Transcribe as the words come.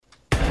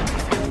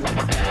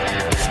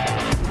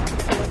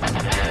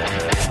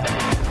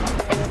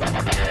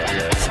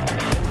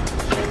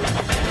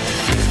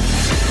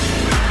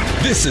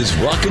This is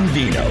Rockin'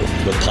 Vino,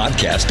 the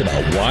podcast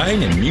about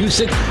wine and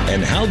music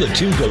and how the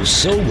two go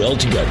so well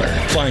together.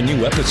 Find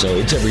new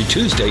episodes every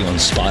Tuesday on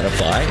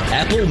Spotify,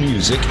 Apple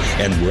Music,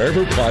 and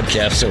wherever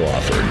podcasts are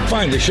offered.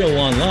 Find the show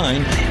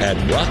online at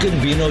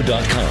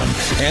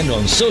rockinvino.com and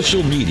on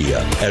social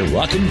media at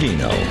Rockin'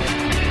 Vino.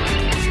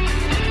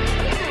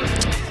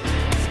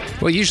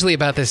 Well, usually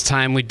about this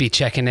time, we'd be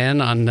checking in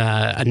on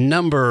a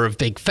number of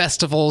big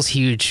festivals,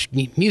 huge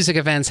music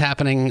events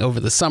happening over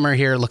the summer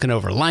here, looking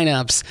over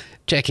lineups,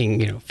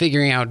 checking,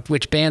 figuring out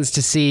which bands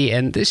to see.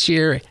 And this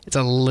year, it's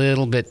a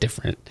little bit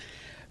different.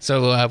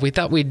 So we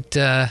thought we'd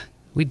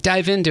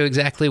dive into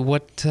exactly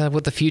what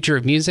the future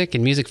of music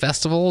and music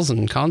festivals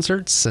and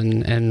concerts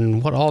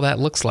and what all that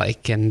looks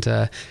like. And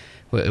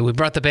we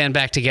brought the band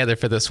back together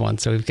for this one.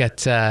 So we've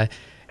got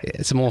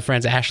some old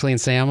friends, Ashley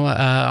and Sam,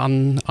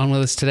 on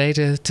with us today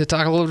to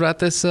talk a little bit about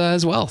this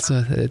as well.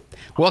 So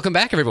welcome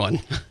back, everyone.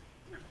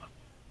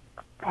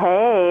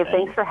 Hey,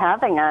 thanks for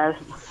having us.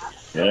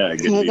 Yeah,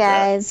 good to Hey, be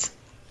guys.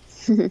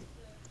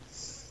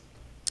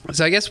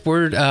 So I guess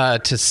we're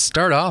to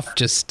start off.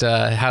 Just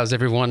how's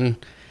everyone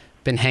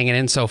been hanging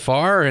in so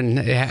far, and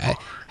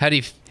how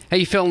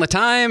you feeling the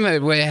time?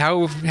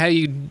 How are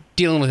you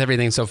dealing with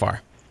everything so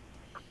far?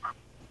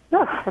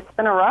 It's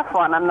been a rough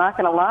one. I'm not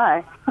going to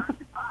lie.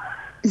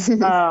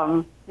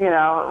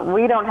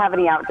 We don't have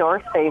any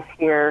outdoor space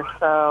here,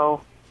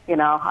 so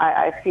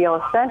I feel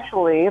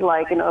essentially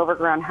like an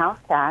overgrown house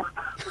cat.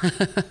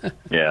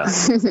 Yeah,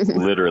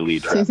 literally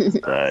trapped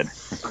inside.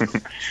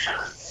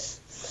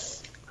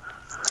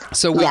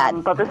 So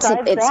but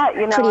besides that,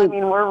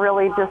 we're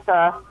really just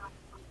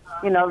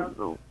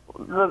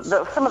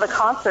some of the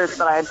concerts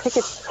that I had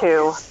tickets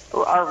to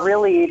are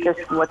really just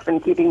what's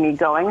been keeping me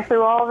going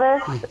through all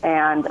this.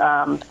 And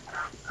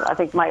I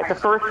think the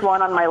first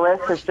one on my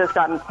list has just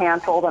gotten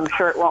canceled. I'm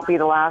sure it won't be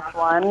the last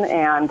one.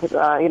 And,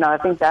 I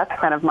think that's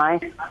kind of my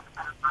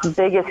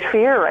biggest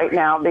fear right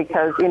now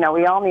because,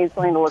 we all need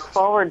something to look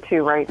forward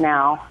to right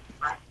now.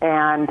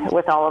 And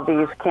with all of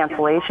these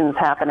cancellations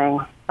happening,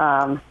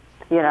 I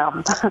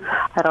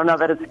don't know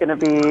that it's going to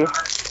be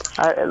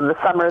the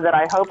summer that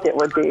I hoped it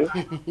would be.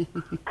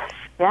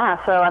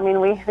 Yeah, so,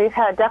 we've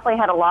definitely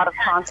had a lot of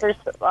concerts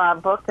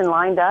booked and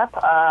lined up.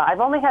 I've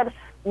only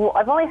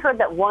heard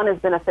that one has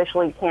been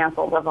officially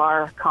canceled of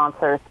our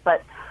concerts,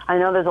 but I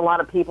know there's a lot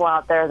of people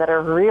out there that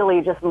are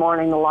really just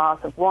mourning the loss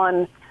of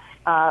one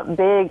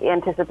big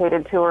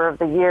anticipated tour of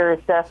the year. Is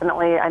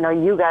definitely, I know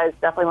you guys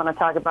definitely want to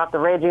talk about the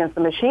Rage Against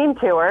the Machine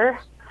tour.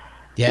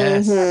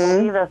 Yes. I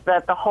believe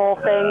that the whole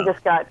thing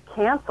just got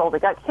canceled.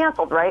 It got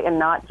canceled, right, and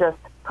not just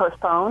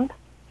postponed?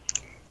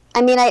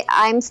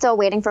 I'm still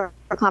waiting for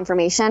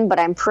confirmation, but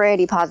I'm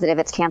pretty positive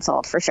it's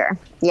canceled for sure.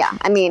 Yeah,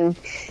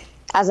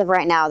 as of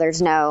right now,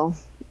 there's no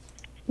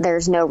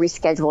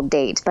rescheduled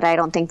date, but I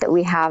don't think that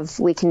we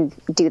can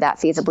do that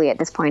feasibly at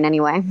this point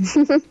anyway.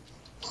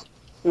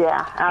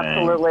 Yeah,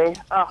 absolutely.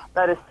 Oh,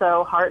 that is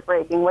so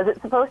heartbreaking. Was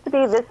it supposed to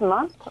be this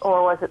month,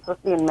 or was it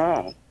supposed to be in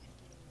May?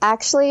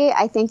 Actually,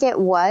 I think it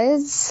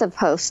was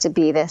supposed to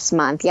be this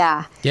month.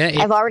 Yeah.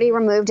 I've already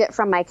removed it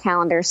from my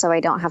calendar, so I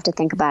don't have to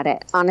think about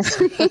it,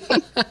 honestly.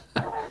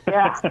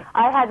 Yeah,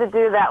 I had to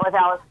do that with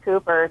Alice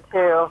Cooper,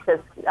 too,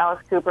 because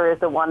Alice Cooper is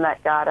the one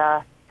that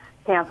got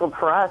canceled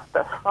for us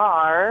thus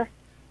far,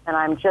 and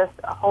I'm just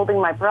holding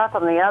my breath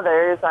on the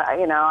others.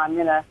 I'm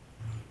going to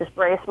just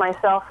brace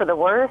myself for the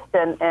worst,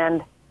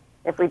 and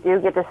if we do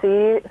get to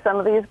see some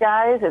of these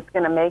guys, it's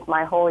going to make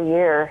my whole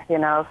year,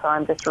 so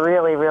I'm just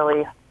really,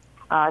 really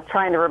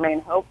trying to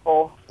remain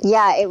hopeful.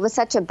 Yeah, it was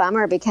such a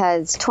bummer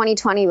because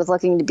 2020 was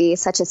looking to be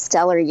such a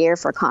stellar year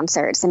for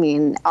concerts.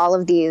 All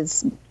of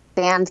these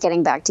bands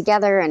getting back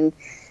together and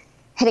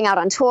hitting out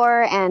on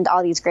tour and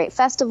all these great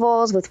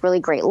festivals with really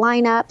great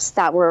lineups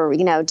that were,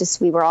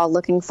 we were all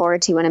looking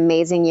forward to an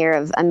amazing year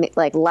of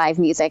live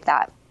music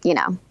that,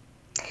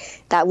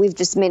 that we've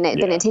just been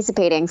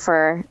anticipating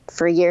for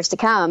years to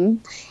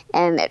come.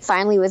 And it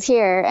finally was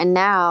here, and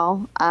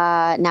now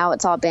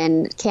it's all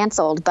been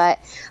canceled. But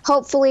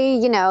hopefully,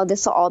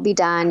 this will all be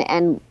done,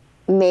 and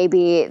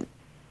maybe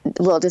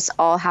we'll just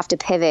all have to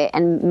pivot,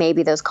 and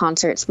maybe those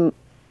concerts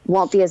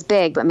won't be as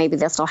big, but maybe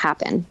this will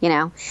happen.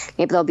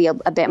 Maybe there'll be a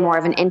bit more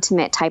of an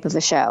intimate type of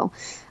a show,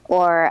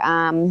 or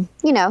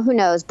who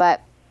knows. But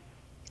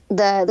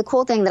the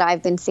cool thing that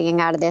I've been seeing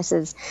out of this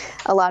is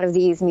a lot of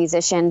these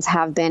musicians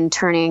have been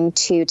turning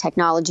to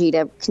technology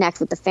to connect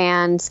with the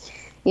fans.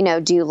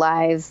 Do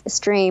live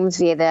streams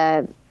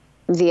via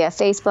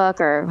Facebook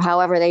or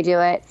however they do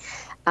it,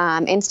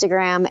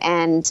 Instagram.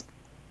 And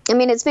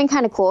it's been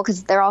kind of cool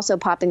because they're also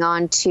popping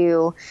on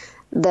to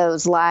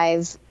those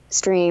live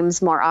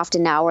streams more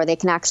often now where they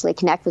can actually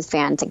connect with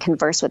fans and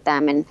converse with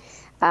them.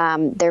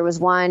 And there was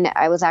one,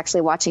 I was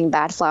actually watching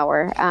Bad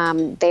Flower.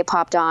 They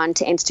popped on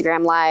to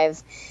Instagram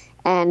Live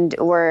and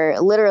were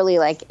literally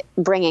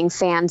bringing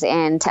fans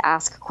in to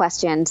ask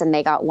questions, and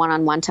they got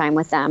one-on-one time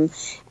with them.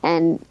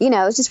 And,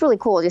 it's just really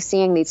cool just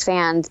seeing these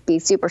fans be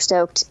super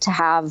stoked to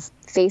have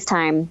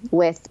FaceTime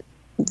with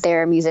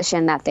their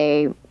musician that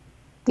they,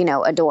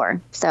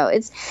 adore. So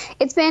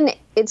it's been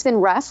it's been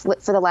rough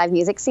for the live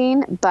music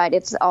scene, but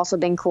it's also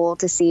been cool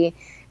to see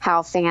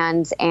how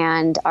fans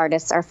and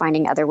artists are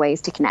finding other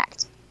ways to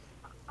connect.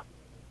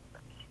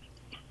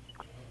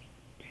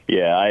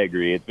 Yeah, I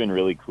agree. It's been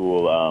really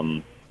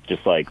cool.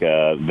 Just like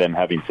them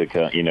having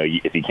to,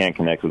 if you can't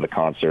connect with a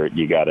concert,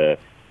 you got to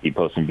be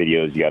posting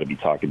videos. You got to be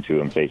talking to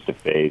them face to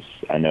face.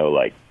 I know,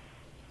 like,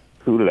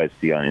 who did I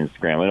see on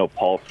Instagram? I know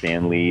Paul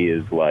Stanley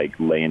is, like,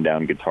 laying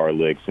down guitar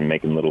licks and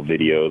making little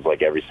videos,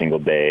 like, every single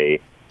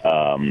day.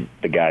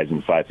 The guys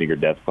in Five Finger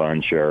Death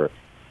Punch are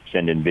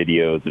sending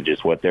videos of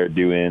just what they're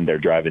doing. They're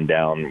driving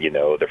down,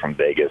 they're from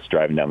Vegas,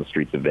 driving down the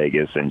streets of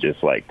Vegas and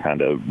just, like,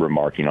 kind of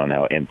remarking on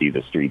how empty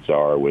the streets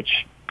are,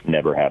 which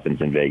never happens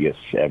in Vegas,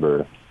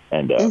 ever.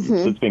 And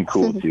so it's been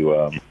cool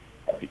to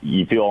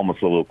you feel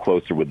almost a little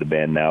closer with the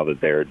band now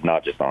that they're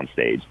not just on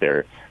stage.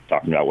 They're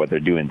talking about what they're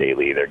doing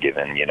daily. They're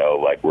giving,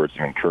 like, words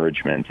of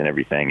encouragement and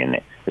everything and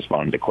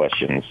responding to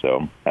questions.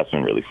 So that's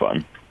been really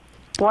fun.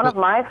 One of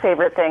my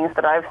favorite things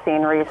that I've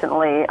seen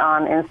recently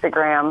on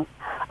Instagram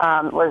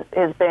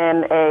has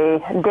been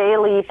a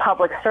daily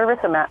public service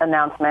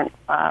announcement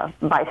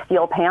by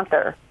Steel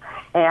Panther.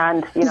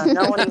 And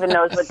no one even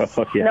knows what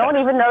no one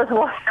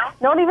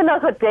even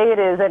knows what day it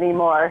is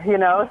anymore.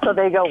 So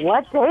they go,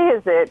 "What day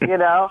is it?"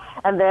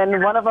 And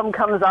then one of them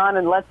comes on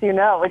and lets you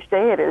know which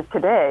day it is.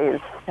 Today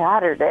is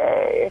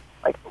Saturday.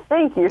 Like,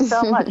 thank you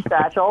so much,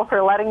 Satchel,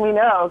 for letting me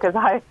know, because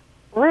I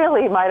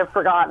really might have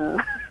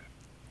forgotten.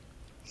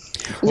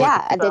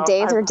 Yeah, the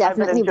days are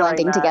definitely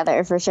blending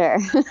together for sure.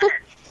 So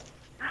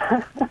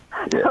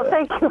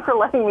thank you for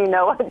letting me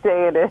know what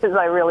day it is.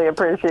 I really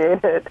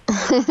appreciate it.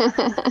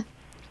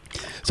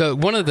 So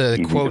one of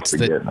the quotes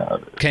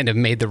that kind of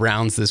made the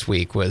rounds this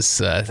week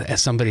was,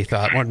 as somebody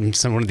thought, one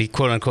of the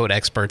quote-unquote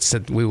experts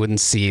said we wouldn't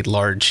see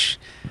large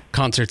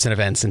concerts and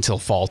events until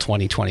fall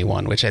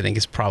 2021, which I think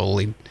is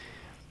probably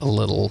a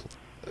little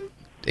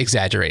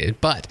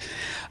exaggerated. But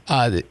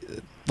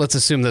let's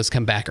assume those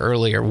come back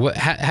earlier.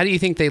 How do you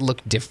think they look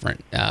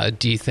different?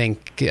 Do you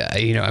think,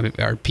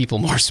 are people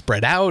more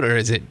spread out, or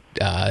is it,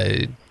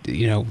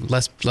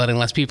 letting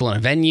less people in a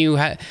venue?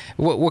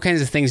 What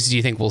kinds of things do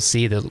you think we'll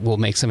see that will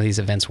make some of these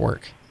events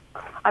work?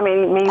 I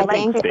mean, you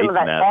might see some of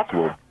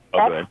that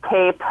X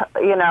tape,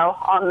 in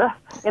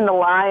the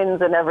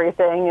lines and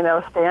everything.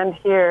 Stand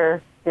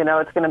here.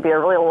 It's going to be a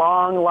really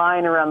long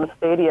line around the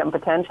stadium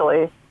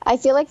potentially. I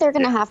feel like they're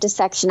going to have to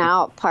section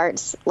out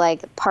parts,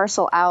 like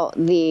parcel out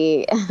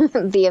the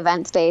the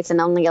event space and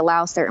only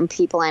allow certain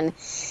people in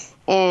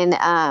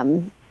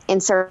certain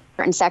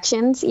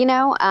sections,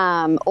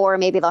 or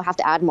maybe they'll have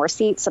to add more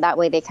seats so that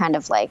way they kind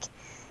of like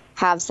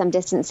have some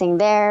distancing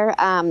there.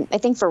 I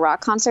think for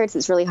rock concerts,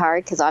 it's really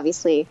hard because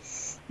obviously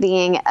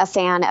being a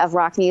fan of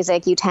rock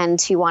music, you tend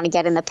to want to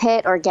get in the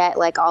pit or get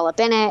like all up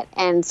in it.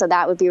 And so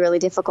that would be really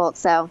difficult.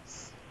 So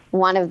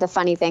one of the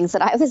funny things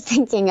that I was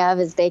thinking of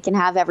is they can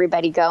have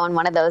everybody go in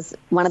one of those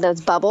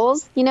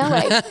bubbles,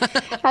 like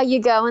how you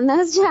go in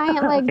those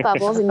giant like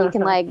bubbles and you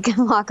can like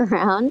walk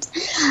around.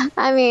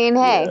 I mean,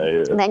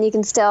 hey, then you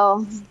can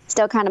still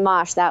kind of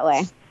mosh that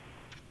way.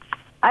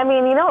 I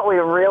mean, what we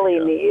really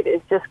need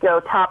is just go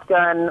Top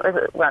Gun,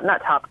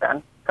 not Top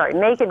Gun, sorry,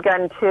 Naked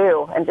Gun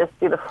 2, and just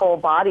do the full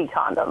body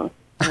condoms.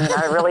 I mean,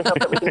 I really hope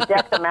that we can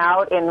deck them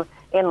out in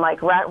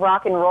like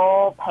rock and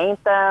roll,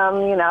 paint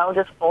them,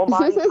 just full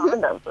body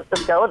condoms. Let's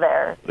just go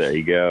there. There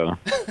you go.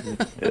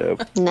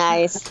 Yep.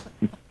 Nice.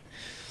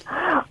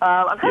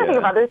 I'm trying to think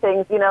of other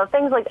things.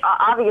 Things like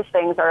obvious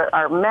things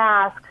are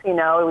masks.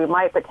 We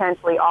might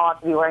potentially all have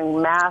to be wearing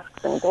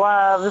masks and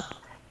gloves,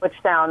 which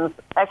sounds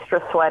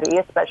extra sweaty,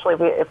 especially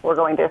if we're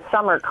going to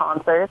summer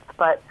concerts.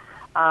 But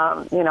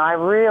I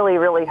really,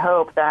 really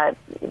hope that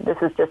this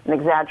is just an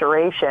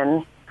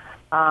exaggeration.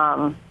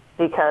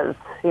 Because,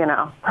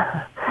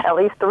 at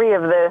least three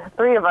of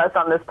us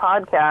on this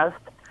podcast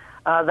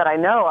that I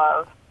know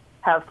of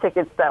have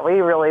tickets that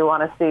we really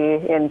want to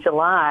see in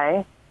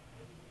July.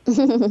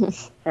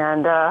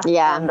 And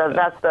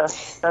that's the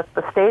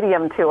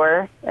stadium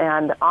tour.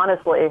 And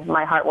honestly,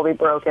 my heart will be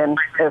broken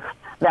if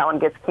that one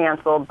gets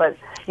canceled. But,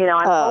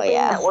 I'm hoping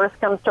that worst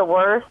comes to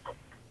worst,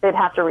 they'd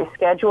have to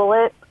reschedule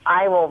it.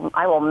 I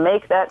will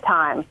make that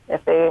time.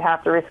 If they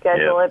have to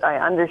reschedule it, I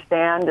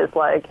understand. It's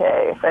like,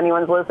 hey, if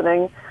anyone's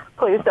listening,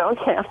 please don't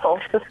cancel.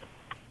 Just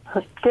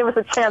give us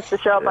a chance to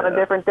show up on a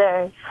different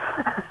day.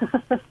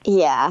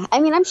 Yeah. I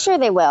mean, I'm sure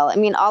they will. I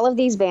mean, all of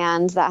these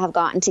bands that have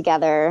gotten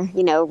together,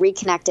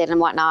 reconnected and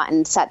whatnot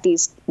and set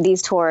these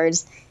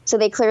tours, so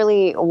they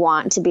clearly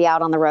want to be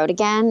out on the road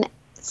again.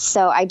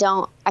 So I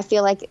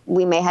feel like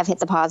we may have hit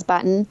the pause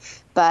button,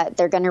 but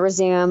they're going to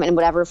resume in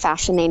whatever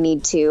fashion they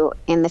need to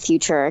in the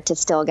future to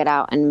still get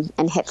out and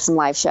hit some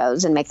live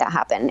shows and make that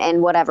happen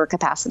in whatever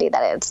capacity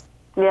that is.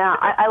 Yeah,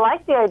 I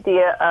like the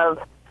idea of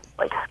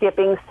like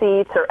skipping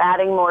seats or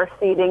adding more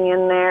seating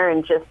in there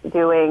and just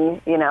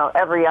doing,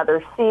 every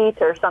other seat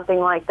or something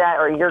like that,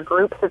 or your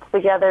group sits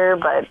together,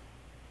 but,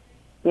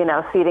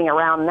 seating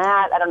around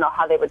that. I don't know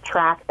how they would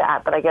track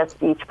that, but I guess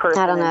each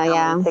person and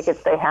how many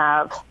tickets they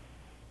have.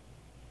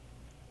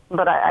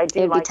 But I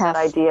do like that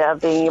idea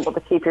of being able to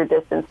keep your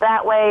distance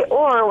that way.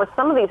 Or with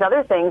some of these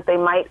other things, they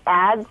might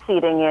add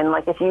seating in.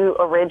 Like if you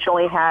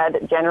originally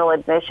had general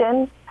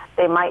admission,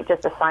 they might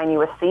just assign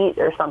you a seat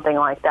or something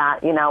like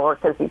that, or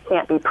because you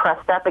can't be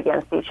pressed up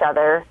against each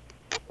other.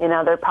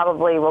 There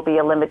probably will be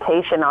a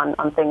limitation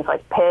on things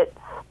like pits,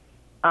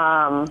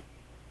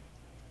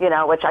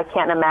 which I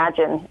can't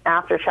imagine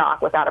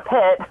Aftershock without a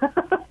pit.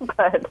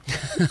 But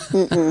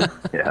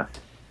yeah.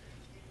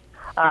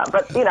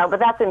 But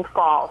that's in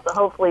fall. So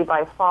hopefully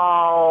by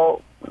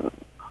fall,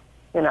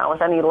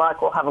 with any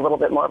luck, we'll have a little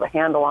bit more of a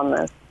handle on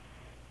this.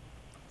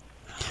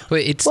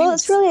 It's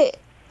really...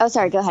 Oh,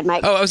 sorry. Go ahead,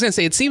 Mike. Oh, I was going to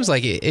say, it seems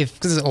like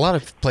because a lot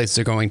of places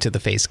are going to the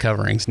face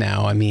coverings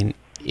now. I mean,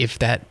 if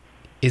that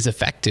is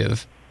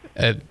effective,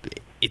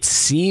 it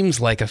seems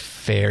like a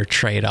fair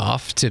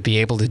trade-off to be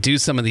able to do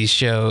some of these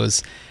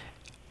shows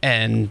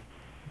and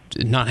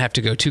not have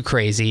to go too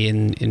crazy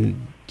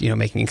in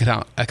making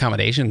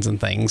accommodations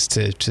and things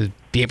to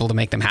be able to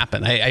make them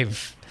happen. I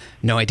have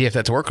no idea if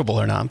that's workable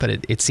or not, but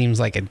it seems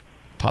like a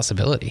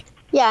possibility.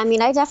 Yeah, I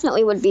mean, I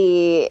definitely would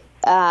be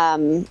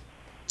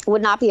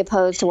would not be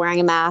opposed to wearing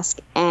a mask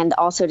and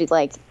also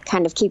to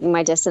kind of keeping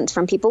my distance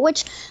from people,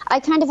 which I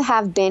kind of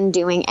have been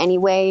doing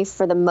anyway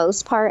for the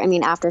most part. I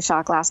mean,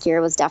 Aftershock last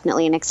year was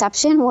definitely an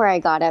exception where I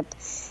got up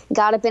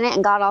in it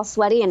and got all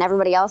sweaty and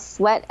everybody else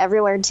sweat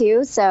everywhere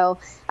too. So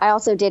I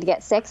also did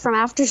get sick from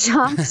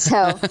Aftershock.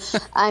 So,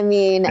 I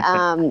mean,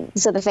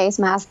 so the face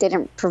mask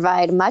didn't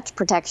provide much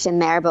protection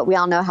there, but we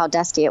all know how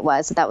dusty it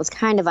was. So that was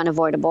kind of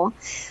unavoidable.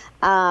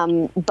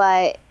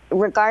 But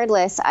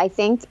regardless, I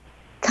think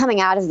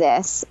coming out of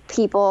this,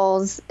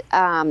 people's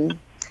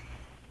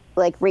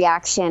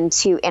reaction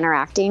to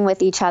interacting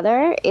with each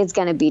other is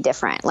going to be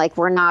different.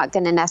 We're not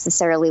going to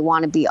necessarily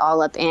want to be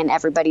all up in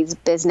everybody's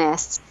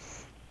business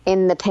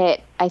in the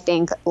pit, I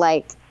think,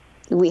 like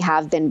we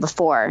have been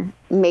before.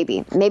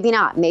 Maybe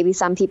not. Maybe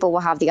some people will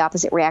have the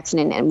opposite reaction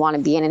and want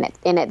to be in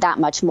it that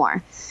much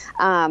more.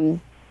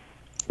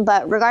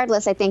 But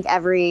regardless, I think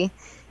every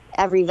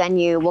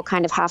venue will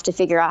kind of have to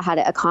figure out how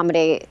to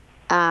accommodate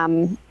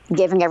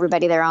giving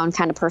everybody their own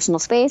kind of personal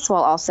space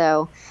while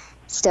also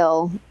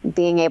still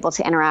being able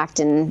to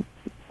interact and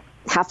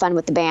have fun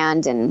with the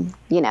band and,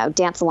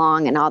 dance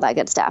along and all that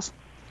good stuff.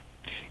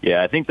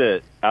 Yeah, I think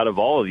that out of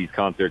all of these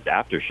concerts,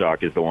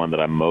 Aftershock is the one that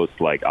I'm most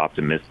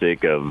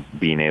optimistic of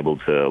being able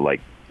to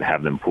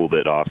have them pull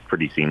it off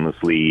pretty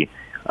seamlessly.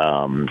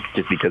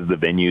 Just because of the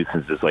venue,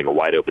 since it's a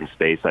wide open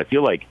space, I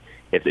feel like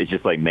if it's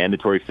just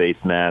mandatory face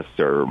masks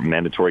or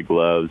mandatory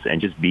gloves and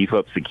just beef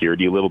up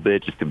security a little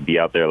bit, just to be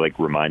out there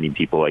reminding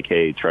people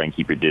hey, try and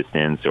keep your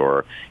distance,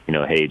 or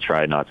hey,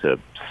 try not to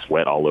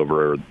sweat all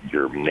over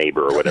your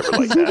neighbor or whatever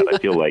like that. I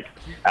feel like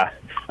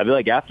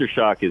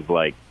Aftershock is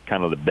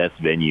kind of the best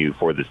venue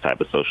for this type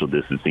of social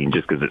distancing,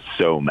 just because it's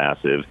so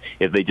massive.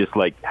 If they just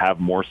have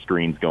more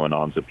screens going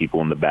on so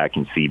people in the back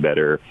can see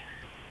better,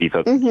 beef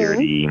up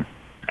security,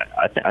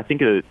 I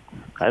think it's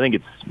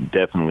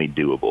definitely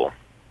doable.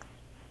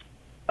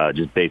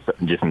 Just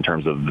in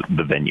terms of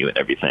the venue and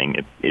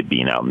everything, it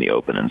being out in the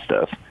open and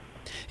stuff.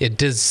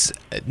 Does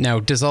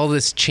all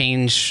this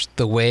change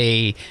the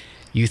way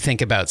you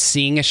think about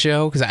seeing a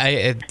show?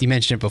 Because you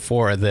mentioned it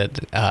before that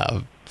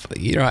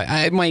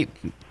I might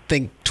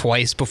think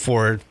twice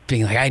before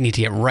being I need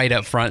to get right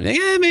up front.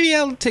 Yeah, maybe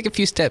I'll take a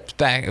few steps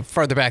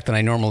farther back than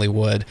I normally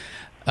would.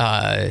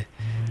 I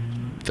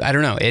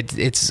don't know.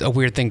 It's a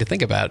weird thing to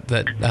think about,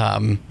 that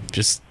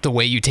just the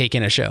way you take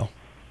in a show.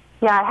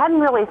 Yeah, I hadn't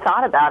really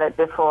thought about it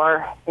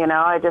before.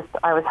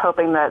 I was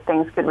hoping that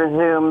things could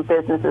resume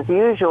business as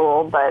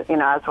usual, but,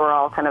 as we're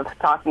all kind of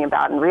talking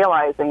about and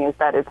realizing is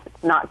that it's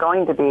not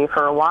going to be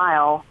for a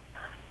while.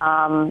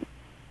 And,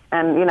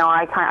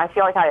 I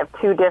feel like I have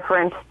two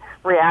different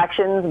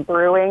reactions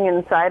brewing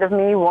inside of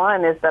me.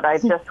 One is that I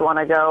just want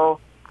to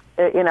go,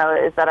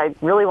 is that I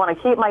really want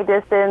to keep my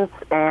distance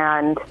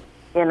and,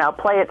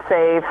 play it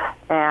safe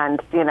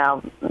and,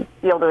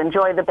 be able to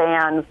enjoy the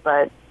bands,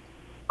 but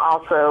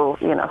also,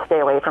 stay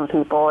away from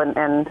people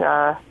and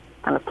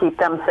kind of keep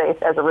them safe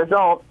as a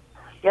result.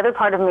 The other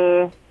part of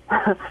me,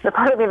 the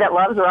part of me that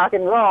loves rock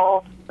and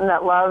roll and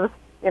that loves,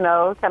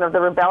 kind of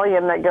the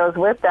rebellion that goes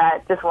with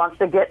that, just wants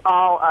to get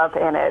all up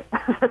in it,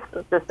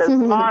 just as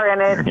far in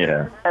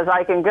it as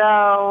I can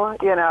go,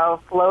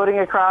 floating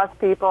across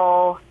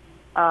people,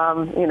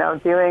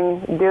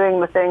 doing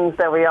the things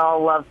that we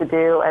all love to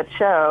do at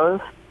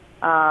shows.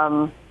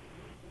 I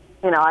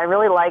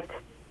really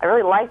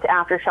liked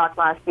Aftershock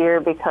last year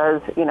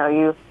because,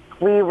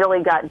 we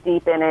really got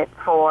deep in it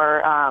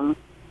for,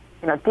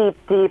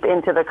 deep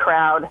into the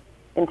crowd,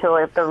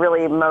 into the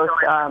really most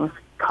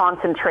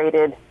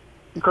concentrated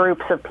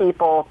groups of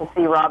people to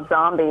see Rob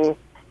Zombie.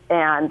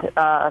 And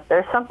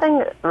there's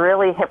something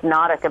really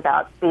hypnotic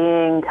about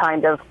being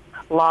kind of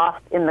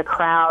lost in the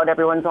crowd.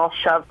 Everyone's all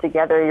shoved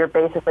together. You're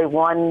basically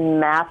one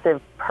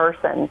massive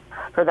person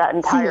for that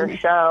entire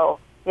show.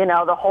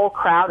 The whole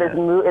crowd is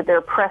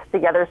they're pressed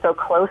together so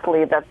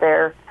closely that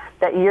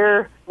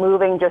you're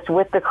moving just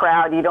with the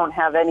crowd. You don't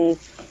have any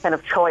kind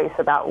of choice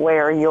about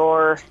where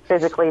you're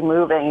physically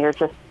moving.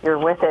 You're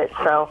with it.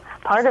 So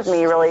part of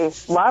me really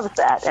loves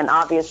that. And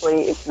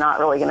obviously it's not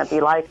really going to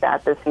be like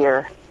that this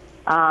year.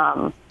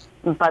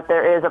 But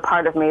there is a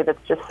part of me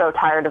that's just so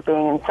tired of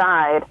being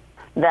inside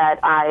that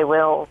I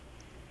will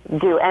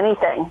do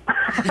anything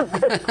at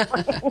this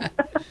point.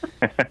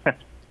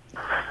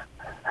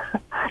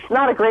 It's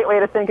not a great way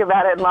to think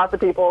about it, and lots of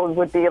people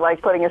would be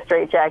like putting a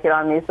straitjacket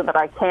on me so that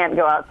I can't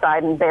go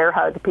outside and bear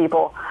hug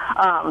people.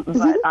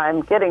 But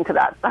I'm getting to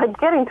that. I'm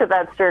getting to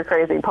that stir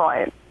crazy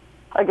point.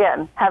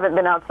 Again, haven't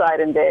been outside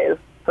in days,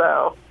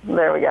 so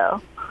there we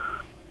go.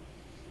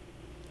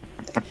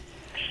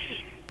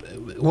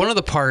 One of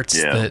the parts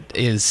that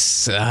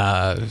is,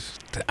 I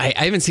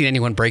haven't seen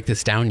anyone break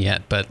this down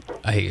yet, but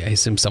I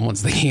assume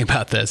someone's thinking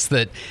about this,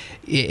 that,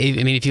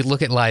 I mean, if you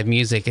look at live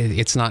music,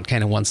 it's not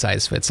kind of one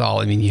size fits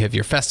all. I mean, you have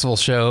your festival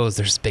shows,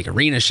 there's big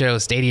arena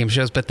shows, stadium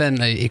shows, but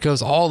then it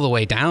goes all the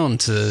way down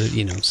to,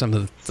 you know, some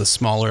of the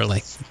smaller,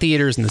 like,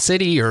 theaters in the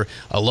city or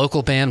a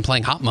local band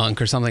playing Hot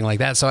Monk or something like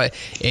that. So I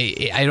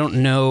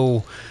don't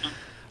know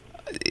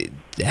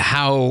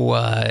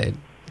how,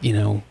 you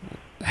know,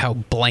 how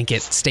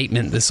blanket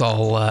statement this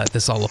all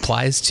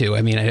applies to.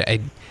 I mean,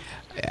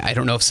 I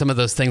don't know if some of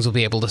those things will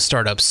be able to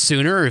start up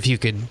sooner, if you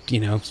could, you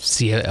know,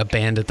 see a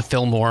band at the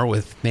Fillmore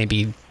with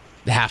maybe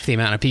half the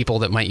amount of people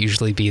that might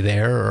usually be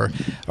there,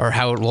 or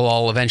how it will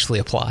all eventually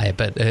apply.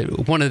 But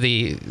one of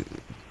the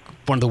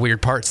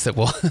weird parts that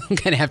we'll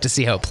kind of have to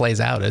see how it plays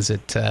out as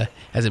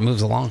it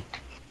moves along.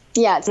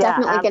 Yeah, it's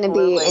definitely going to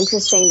be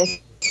interesting to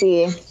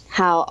see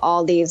how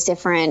all these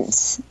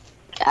different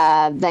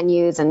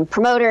venues and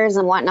promoters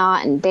and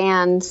whatnot and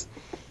bands,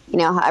 you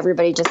know, how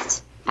everybody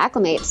just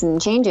acclimates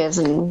and changes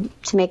and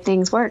to make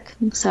things work.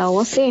 So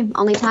we'll see.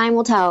 Only time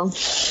will tell.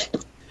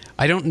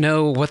 I don't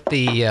know what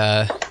the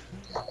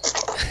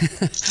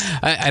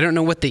I don't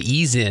know what the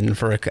ease in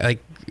for I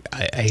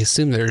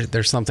assume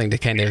there's something to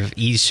kind of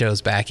ease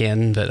shows back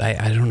in, but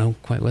I don't know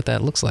quite what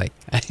that looks like.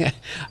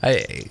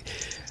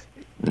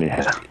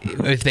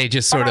 If they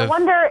just sort of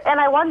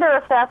I wonder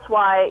if that's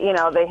why, you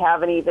know, they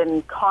haven't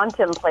even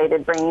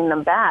contemplated bringing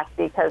them back,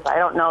 because I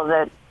don't know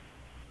that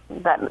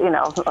you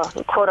know,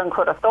 quote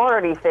unquote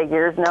authority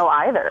figures know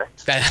either.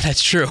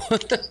 That's true.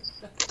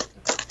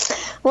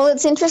 Well,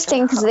 it's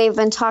interesting because they've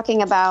been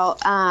talking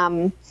about,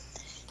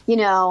 you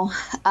know,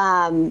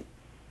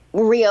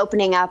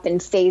 reopening up in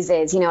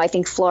phases. You know, I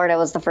think Florida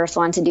was the first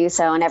one to do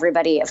so, and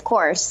everybody, of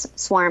course,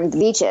 swarmed the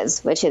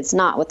beaches, which is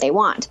not what they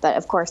want. But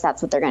of course,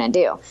 that's what they're going to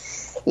do.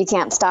 You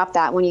can't stop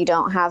that when you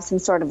don't have some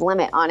sort of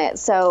limit on it.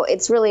 So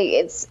it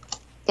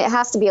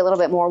has to be a little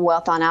bit more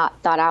well thought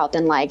out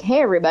than like,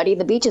 hey, everybody,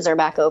 the beaches are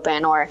back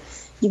open, or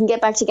you can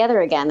get back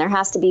together again. There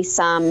has to be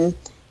some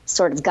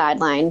sort of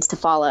guidelines to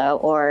follow,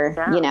 or,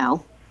 you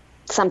know,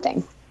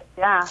 something.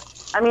 Yeah.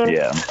 I mean,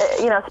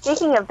 you know,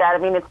 speaking of that, I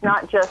mean, it's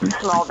not just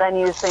small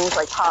venues, things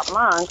like Hot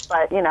Monk,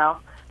 but, you know,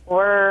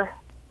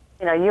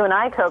 you and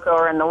I, Coco,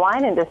 are in the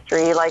wine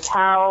industry. Like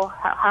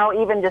how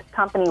even just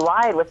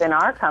company-wide within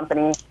our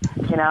company,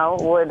 you know,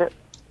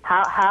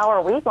 how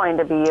are we going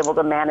to be able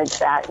to manage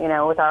that, you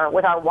know, with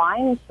our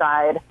wine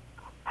side?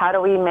 How do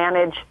we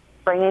manage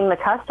bringing the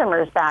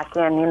customers back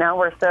in? You know,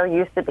 we're so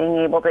used to being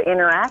able to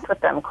interact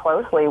with them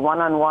closely,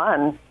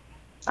 one-on-one.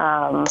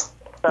 I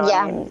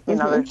mean, you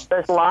know,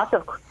 there's lots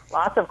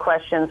of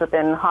questions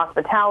within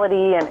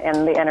hospitality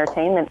and the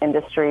entertainment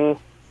industry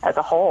as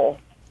a whole.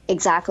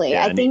 Exactly.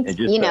 Yeah, I think,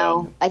 you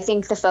know, I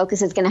think the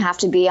focus is going to have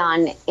to be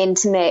on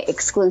intimate,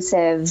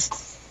 exclusive,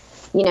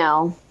 you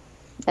know,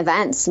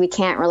 events. We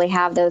can't really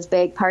have those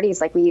big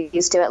parties like we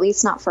used to, at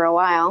least not for a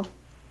while.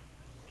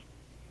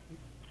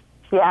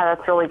 Yeah,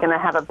 that's really going to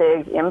have a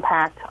big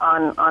impact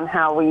on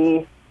how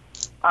we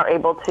are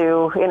able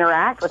to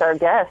interact with our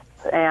guests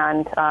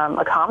and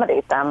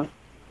accommodate them.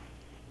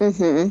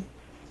 Mm-hmm.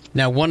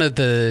 Now, one of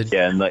the...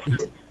 Yeah, and like...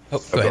 go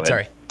ahead,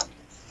 sorry.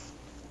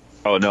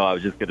 Oh, no, I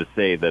was just going to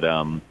say that,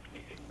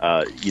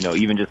 you know,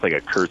 even just like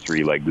a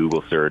cursory, like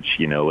Google search,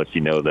 you know, lets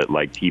you know that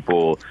like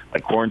people,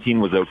 like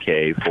quarantine was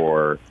okay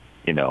for,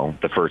 you know,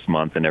 the first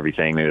month and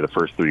everything. Maybe the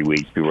first 3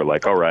 weeks, people were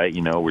like, all right,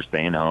 you know, we're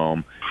staying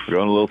home. We're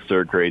going a little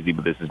stir crazy,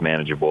 but this is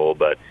manageable.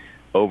 But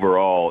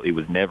overall, it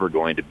was never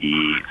going to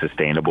be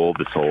sustainable,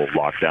 this whole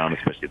lockdown,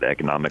 especially the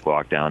economic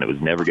lockdown. It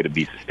was never going to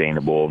be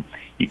sustainable.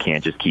 You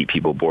can't just keep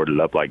people boarded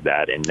up like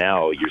that. And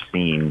now you're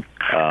seeing,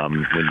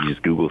 when you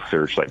just Google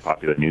search like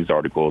popular news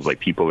articles, like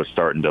people are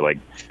starting to like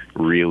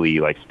really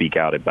like speak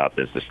out about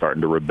this. They're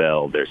starting to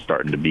rebel. There's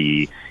starting to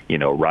be, you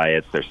know,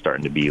 riots. There's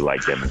starting to be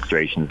like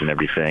demonstrations and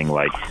everything.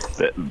 Like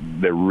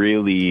they're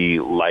really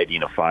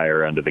lighting a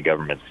fire under the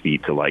government's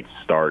feet to like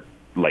start,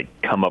 like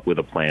come up with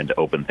a plan to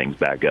open things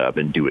back up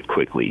and do it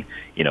quickly,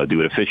 you know,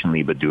 do it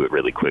efficiently, but do it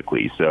really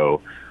quickly.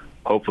 So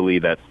hopefully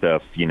that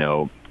stuff, you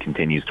know,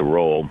 continues to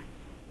roll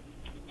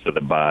so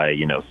that by,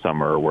 you know,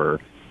 summer we're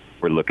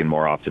looking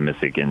more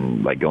optimistic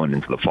and like going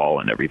into the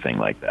fall and everything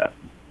like that.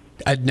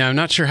 Now, I'm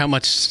not sure how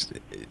much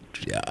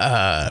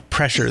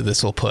pressure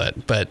this will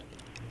put, but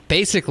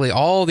basically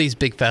all these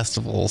big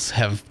festivals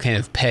have kind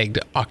of pegged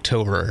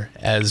October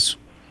as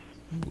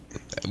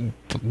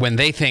when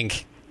they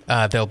think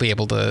they'll be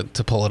able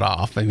to pull it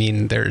off. I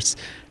mean, there's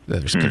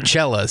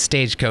Coachella,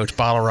 Stagecoach,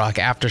 Bottle Rock,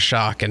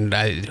 Aftershock, and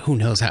who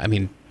knows how. I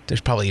mean,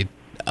 there's probably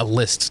a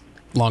list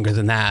longer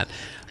than that,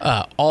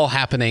 all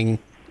happening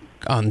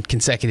on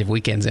consecutive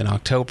weekends in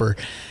October.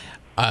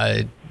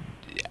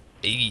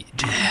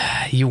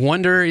 You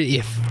wonder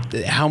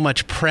how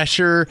much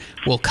pressure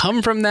will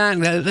come from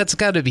that. That's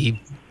got to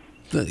be,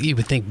 you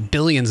would think,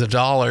 billions of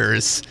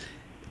dollars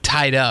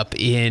tied up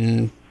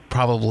in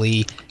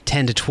probably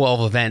 10 to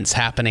 12 events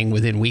happening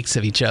within weeks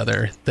of each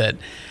other. That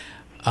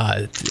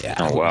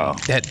oh wow,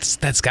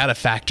 that's got to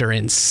factor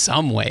in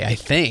some way, I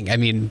think. I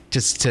mean,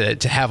 just to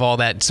have all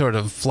that sort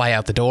of fly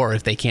out the door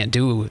if they can't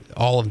do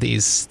all of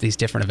these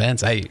different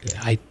events, I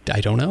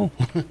don't know.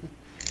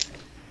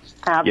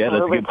 Absolutely. Yeah,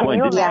 that's a good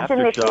point. Can you imagine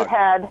if you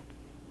had...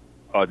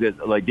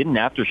 didn't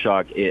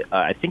Aftershock,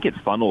 I think it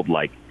funneled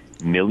like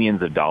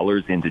millions of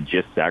dollars into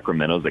just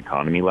Sacramento's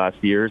economy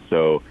last year.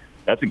 So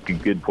that's a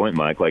good point,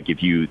 Mike. Like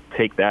if you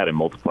take that and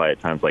multiply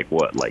it times like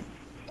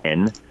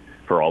 10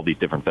 for all these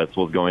different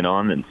festivals going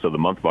on. And so the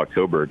month of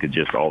October could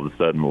just all of a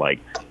sudden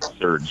like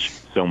surge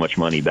so much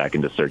money back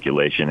into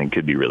circulation and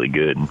could be really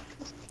good.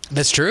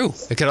 That's true.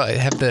 It could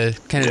have the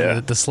kind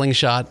of the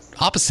slingshot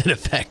opposite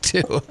effect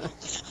too.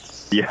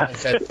 Yeah.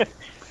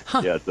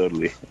 Yeah,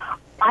 totally.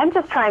 I'm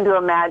just trying to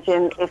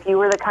imagine if you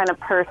were the kind of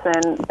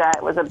person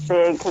that was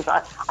because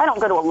I don't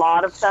go to a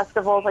lot of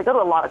festivals. I go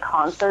to a lot of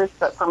concerts,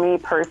 but for me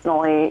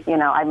personally,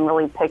 I'm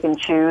really pick and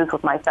choose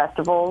with my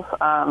festivals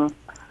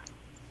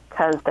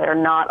because they're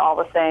not all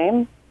the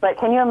same. But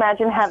can you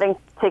imagine having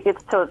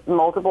tickets to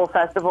multiple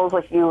festivals?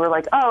 Like you were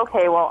like, oh,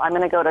 okay, well, I'm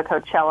going to go to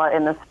Coachella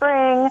in the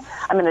spring.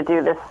 I'm going to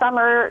do this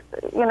summer,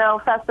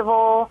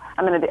 festival.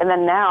 and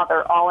then now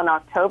they're all in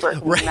October.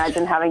 Can you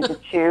imagine having to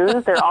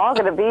choose? They're all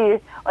going to be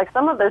like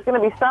there's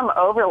going to be some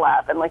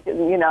overlap, and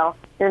you're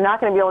not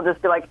going to be able to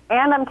just be like,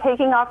 and I'm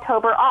taking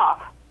October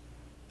off.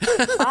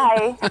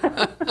 Bye.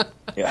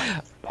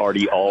 Yeah,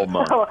 party all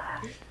month. So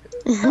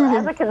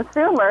as a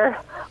consumer,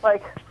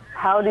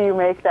 how do you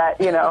make that,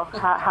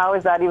 how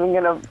is that even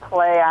going to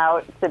play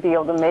out to be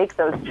able to make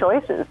those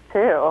choices,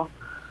 too?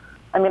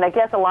 I mean, I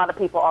guess a lot of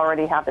people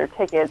already have their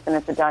tickets and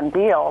it's a done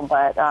deal,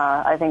 but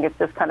I think it's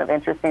just kind of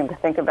interesting to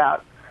think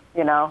about,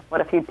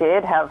 what if you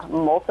did have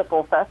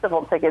multiple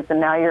festival tickets and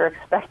now you're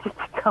expected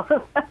to go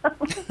to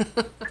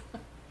them?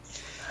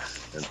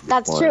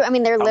 That's true. I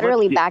mean, they're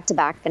literally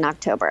back-to-back in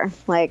October.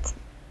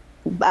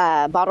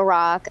 Bottle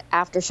Rock,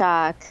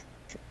 Aftershock,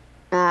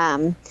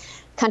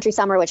 Country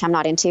Summer, which I'm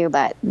not into,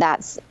 but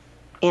that's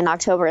in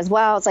October as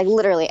well. It's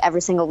literally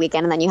every single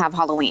weekend, and then you have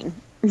Halloween.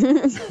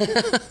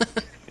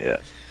 Yeah.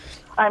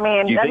 I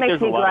mean, that makes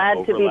me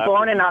glad to be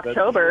born in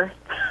October.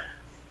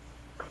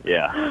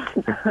 Yeah.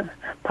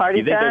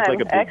 Party time. Do you think there's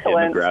a big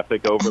Excellent.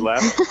 demographic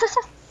overlap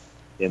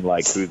in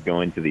who's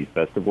going to these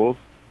festivals?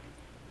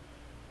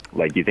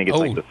 Do you think it's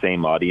the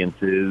same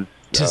audiences?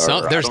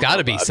 There's got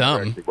to be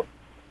some.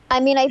 I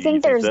mean, I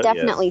think there's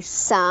definitely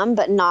some,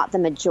 but not the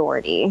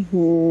majority.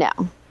 No.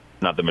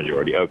 Not the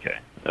majority. Okay.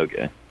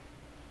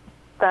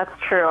 That's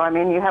true. I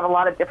mean, you have a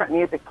lot of different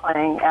music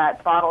playing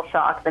at Bottle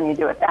Shock than you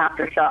do at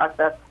Aftershock.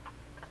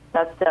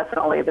 That's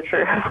definitely the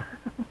truth.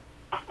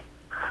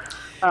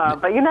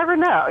 But you never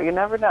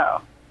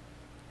know.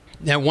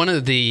 Now, one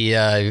of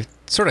the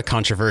sort of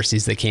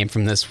controversies that came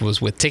from this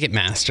was with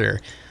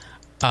Ticketmaster.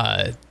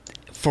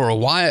 For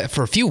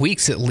a few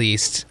weeks at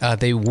least,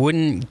 they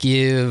wouldn't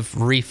give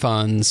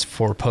refunds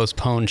for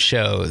postponed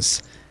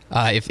shows.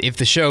 If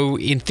the show,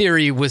 in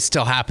theory, was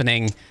still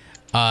happening,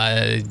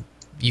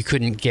 you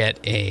couldn't get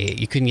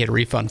a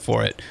refund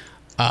for it.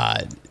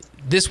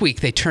 This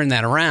week they turned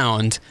that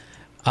around.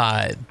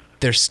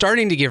 They're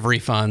starting to give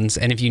refunds,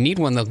 and if you need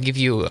one, they'll give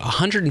you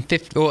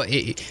 150. Well,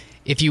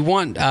 if you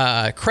want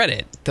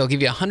credit, they'll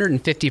give you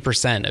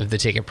 150% of the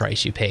ticket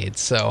price you paid.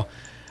 So,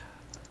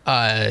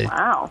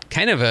 wow,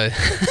 kind of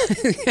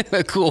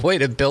a cool way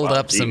to build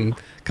up some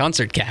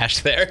concert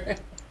cash there.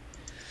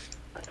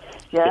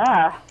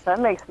 Yeah, that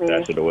makes me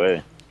dash it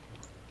away.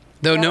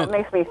 That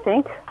makes me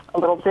think a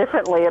little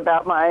differently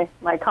about my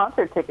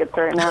concert tickets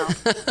right now.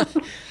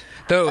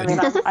 I mean,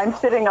 I'm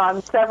sitting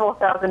on several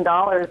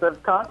 $1,000s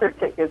of concert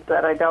tickets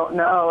that I don't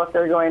know if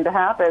they're going to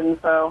happen.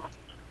 So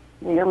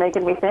you're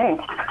making me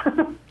think.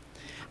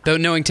 Though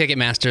knowing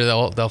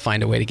Ticketmaster, they'll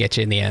find a way to get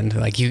you in the end.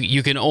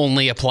 You can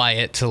only apply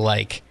it to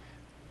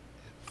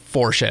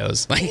 4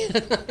 shows.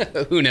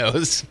 Who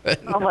knows?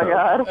 Oh my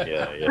God.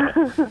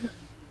 Yeah.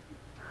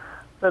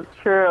 That's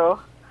true.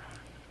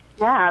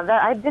 Yeah,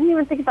 I didn't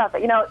even think about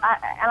that. And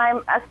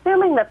I'm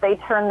assuming that they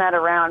turned that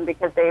around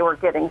because they were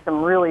getting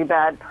some really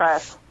bad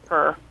press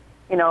for,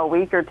 a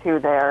week or two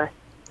there.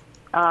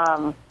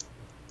 To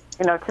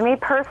me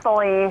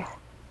personally,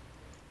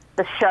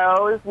 the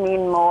shows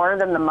mean more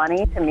than the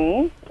money to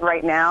me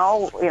right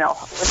now.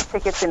 With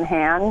tickets in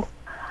hand,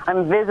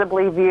 I'm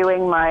visibly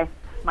viewing my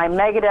my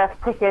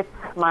Megadeth tickets,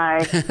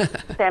 my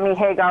Sammy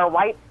Hagar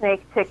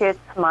Whitesnake tickets,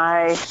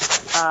 my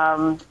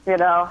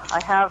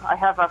I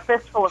have a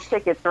fistful of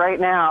tickets right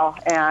now,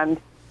 and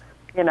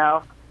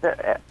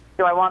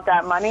do I want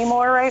that money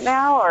more right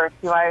now, or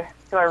do I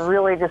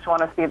really just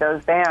want to see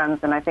those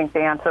bands? And I think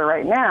the answer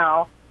right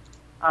now,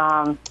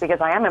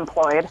 because I am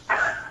employed,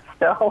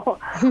 so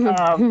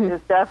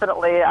is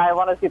definitely I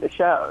want to see the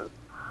shows.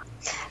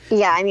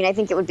 Yeah, I mean, I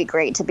think it would be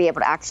great to be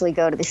able to actually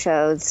go to the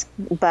shows,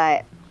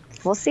 but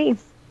we'll see.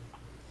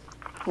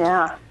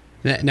 Yeah.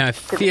 Now I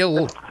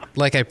feel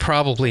like I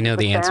probably know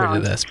the answer to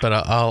this, but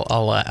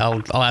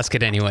I'll ask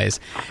it anyways.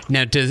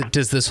 Now,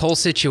 does this whole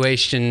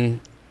situation,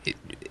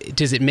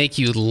 does it make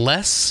you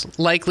less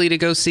likely to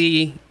go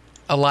see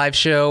a live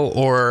show,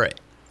 or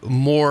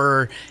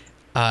more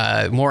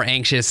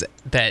anxious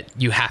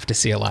that you have to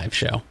see a live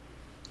show?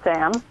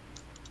 Sam?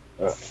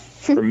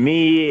 For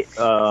me, if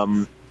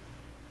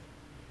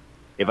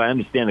I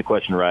understand the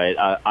question right,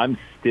 I'm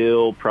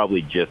still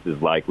probably just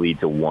as likely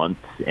to want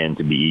and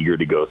to be eager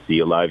to go see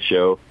a live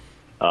show.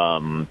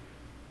 The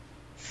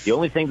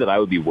only thing that I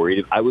would be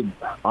worried, I would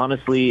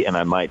honestly, and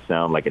I might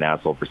sound like an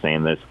asshole for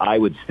saying this, I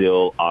would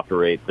still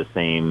operate the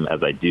same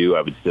as I do.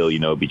 I would still,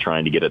 be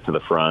trying to get it to the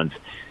front,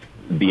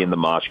 be in the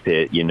mosh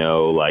pit,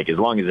 like as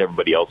long as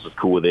everybody else was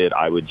cool with it,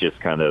 I would just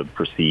kind of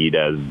proceed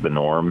as the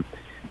norm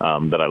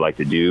that I like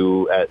to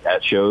do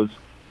at shows.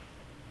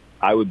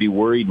 I would be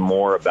worried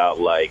more about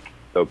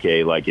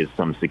is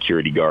some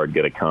security guard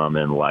going to come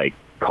and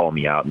call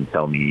me out and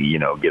tell me,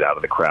 get out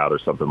of the crowd or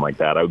something like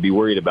that. I would be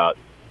worried about,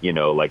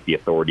 the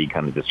authority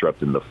kind of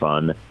disrupting the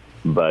fun,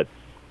 but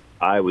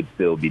I would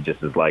still be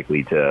just as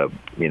likely to,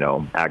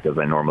 act as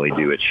I normally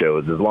do at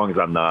shows, as long as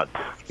I'm not,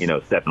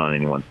 stepping on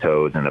anyone's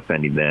toes and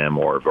offending them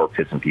or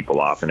pissing people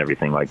off and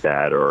everything like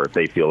that, or if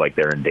they feel like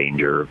they're in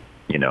danger,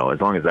 as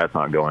long as that's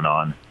not going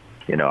on,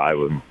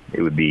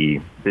 it would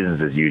be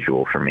business as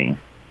usual for me.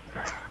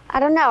 I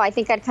don't know. I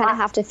think I'd kind of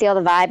have to feel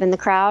the vibe in the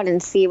crowd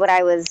and see what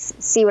I was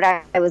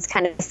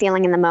kind of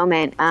feeling in the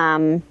moment,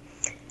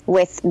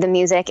 with the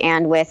music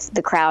and with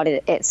the crowd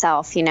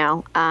itself.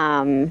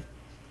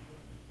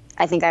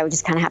 I think I would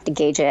just kind of have to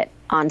gauge it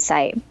on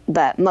site.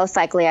 But most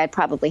likely, I'd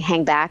probably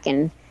hang back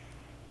and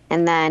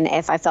then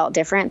if I felt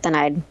different, then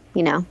I'd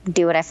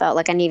do what I felt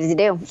like I needed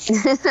to do,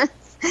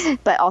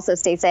 but also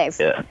stay safe.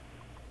 Yeah.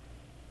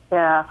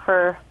 Yeah,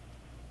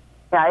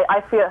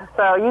 I feel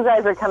so. You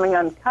guys are coming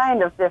on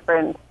kind of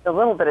different, a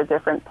little bit of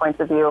different points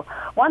of view.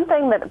 One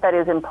thing that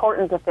is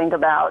important to think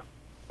about,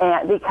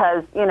 and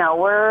because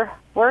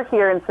we're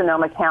here in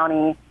Sonoma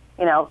County.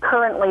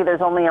 Currently there's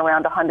only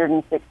around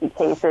 160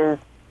 cases.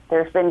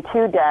 There's been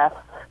 2 deaths.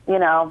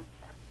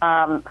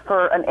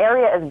 For an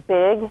area as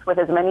big with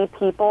as many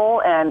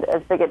people and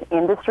as big an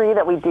industry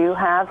that we do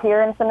have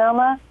here in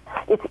Sonoma,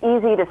 it's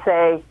easy to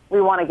say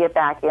we want to get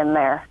back in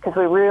there because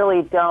we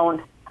really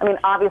don't. I mean,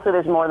 obviously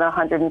there's more than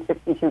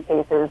 162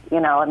 cases,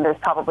 and there's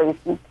probably,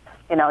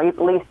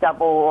 at least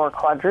double or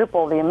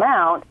quadruple the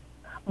amount,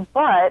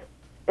 but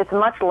it's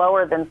much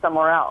lower than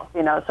somewhere else,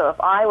 So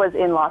if I was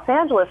in Los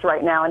Angeles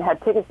right now and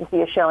had tickets to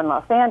see a show in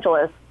Los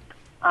Angeles,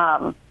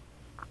 I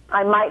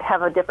might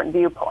have a different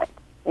viewpoint,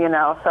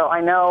 So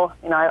I know,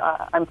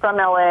 I'm from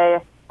LA.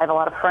 I have a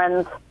lot of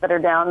friends that are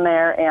down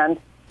there, and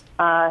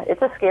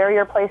it's a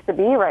scarier place to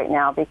be right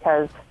now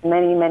because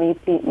many, many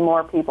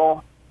more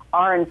people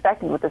are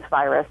infected with this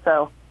virus.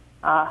 So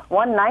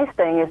one nice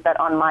thing is that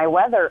on my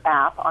weather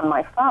app on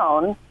my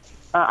phone,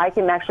 I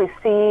can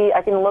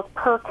look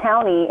per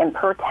county and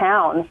per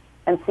town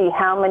and see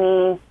how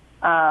many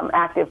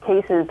active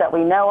cases that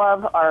we know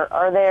of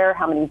are there,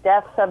 how many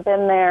deaths have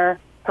been there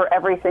for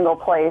every single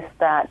place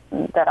that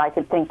I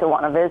could think to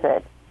want to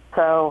visit.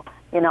 So,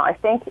 I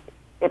think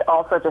it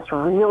also just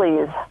really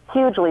is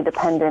hugely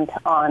dependent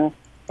on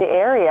the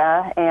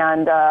area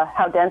and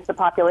how dense the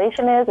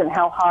population is and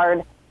how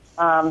hard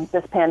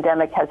this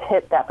pandemic has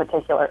hit that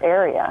particular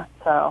area.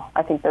 So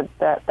I think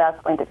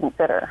that's going to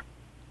consider.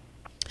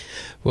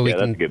 Well,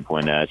 that's a good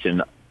point, Ash.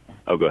 And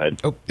go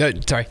ahead. Oh,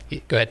 sorry.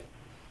 Go ahead.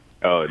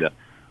 Oh, no.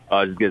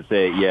 I was just going to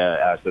say,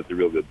 yeah, Ash, that's a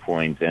real good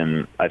point.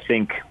 And I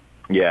think,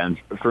 and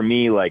for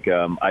me,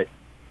 I'm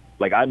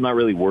not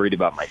really worried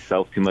about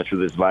myself too much with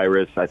this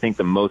virus. I think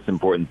the most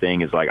important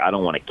thing is I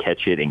don't want to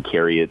catch it and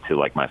carry it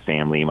to my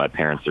family. My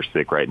parents are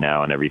sick right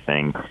now and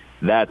everything.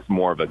 That's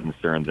more of a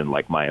concern than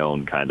my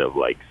own kind of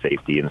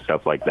safety and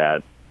stuff like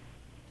that.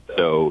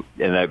 So,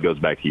 and that goes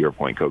back to your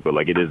point, Coco.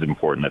 It is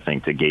important, I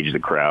think, to gauge the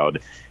crowd,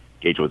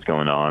 gauge what's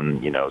going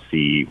on,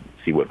 see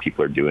what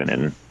people are doing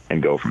and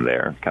go from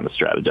there, kind of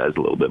strategize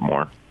a little bit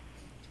more.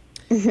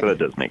 So that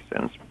does make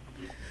sense.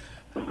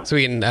 So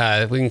we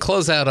can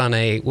close out on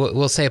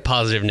we'll say a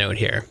positive note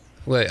here.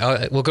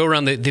 We'll go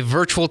around the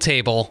virtual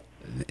table,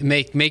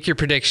 make your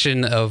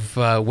prediction of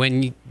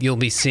when you'll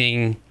be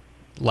seeing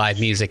live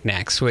music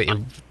next. I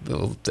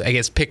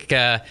guess pick.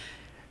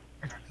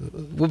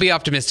 We'll be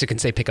optimistic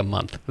and say pick a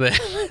month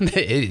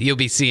that you'll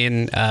be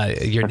seeing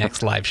your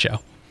next live show.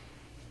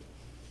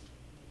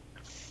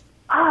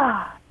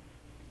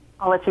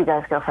 I'll let you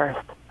guys go first.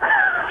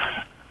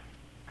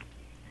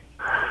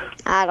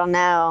 I don't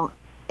know.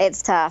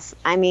 It's tough.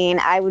 I mean,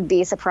 I would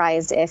be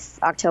surprised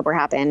if October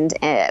happened,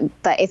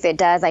 but if it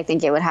does, I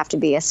think it would have to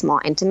be a small,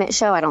 intimate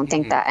show. I don't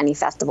think that any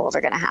festivals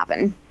are going to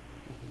happen.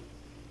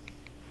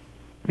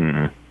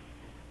 Mm-hmm.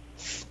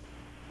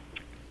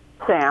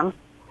 Sam?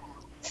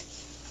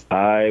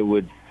 I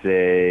would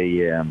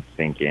say, I'm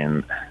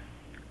thinking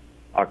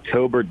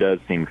October does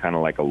seem kind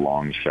of like a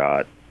long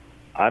shot.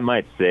 I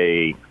might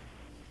say,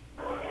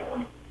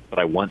 but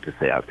I want to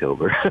say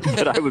October,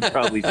 but I would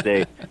probably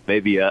say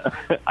maybe,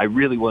 I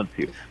really want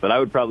to, but I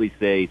would probably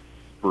say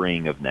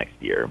spring of next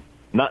year.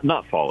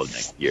 Not fall of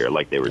next year,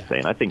 like they were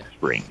saying. I think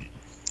spring,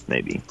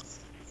 maybe.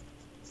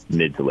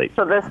 Mid to late.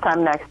 So this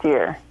time next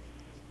year?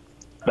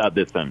 About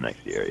this time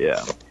next year,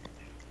 yeah.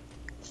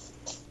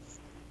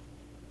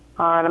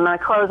 All right, I'm going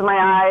to close my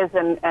eyes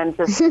and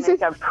just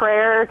make a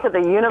prayer to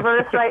the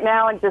universe right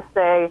now and just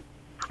say,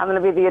 I'm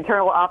going to be the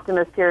eternal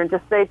optimist here and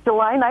just say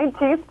July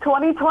 19th,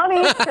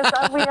 2020,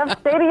 because we have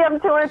stadium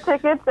tour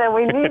tickets and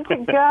we need to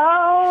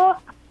go.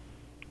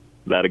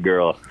 That a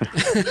girl.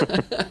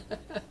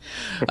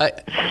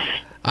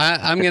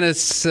 I'm going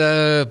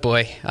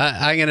to,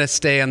 I'm going to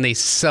stay on the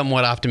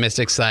somewhat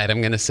optimistic side.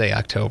 I'm going to say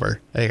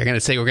October. I'm going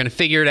to say we're going to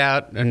figure it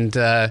out, and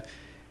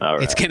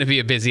it's going to be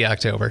a busy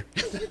October.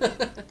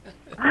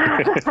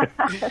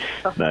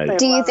 Nice.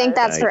 Do you think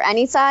that's for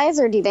any size,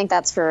 or do you think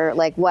that's for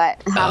like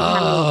what?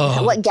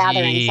 What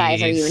gathering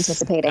size are you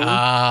anticipating?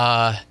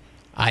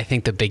 I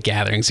think the big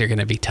gatherings are going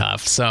to be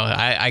tough. So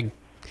I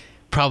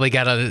probably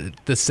got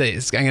to say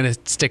I'm going to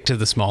stick to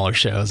the smaller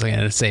shows. I'm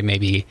going to say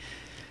maybe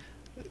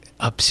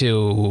up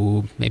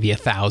to maybe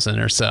 1,000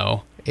 or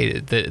so.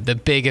 The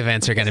big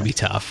events are going to be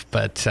tough,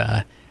 but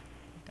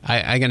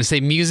I'm going to say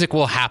music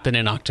will happen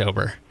in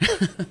October.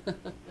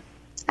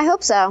 I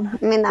hope so.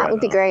 I mean, that would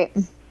be great.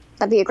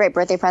 That'd be a great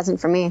birthday present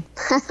for me.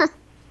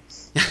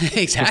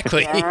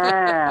 Exactly.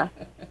 Yeah.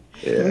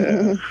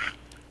 Yeah.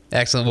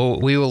 Excellent. Well,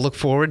 we will look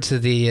forward to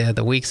the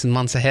weeks and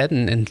months ahead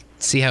and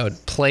see how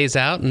it plays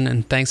out.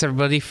 And thanks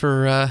everybody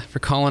for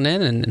calling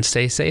in and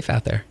stay safe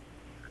out there.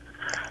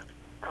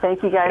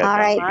 Thank you guys All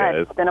so right. much.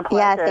 It's been a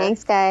pleasure. Yeah,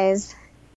 thanks, guys.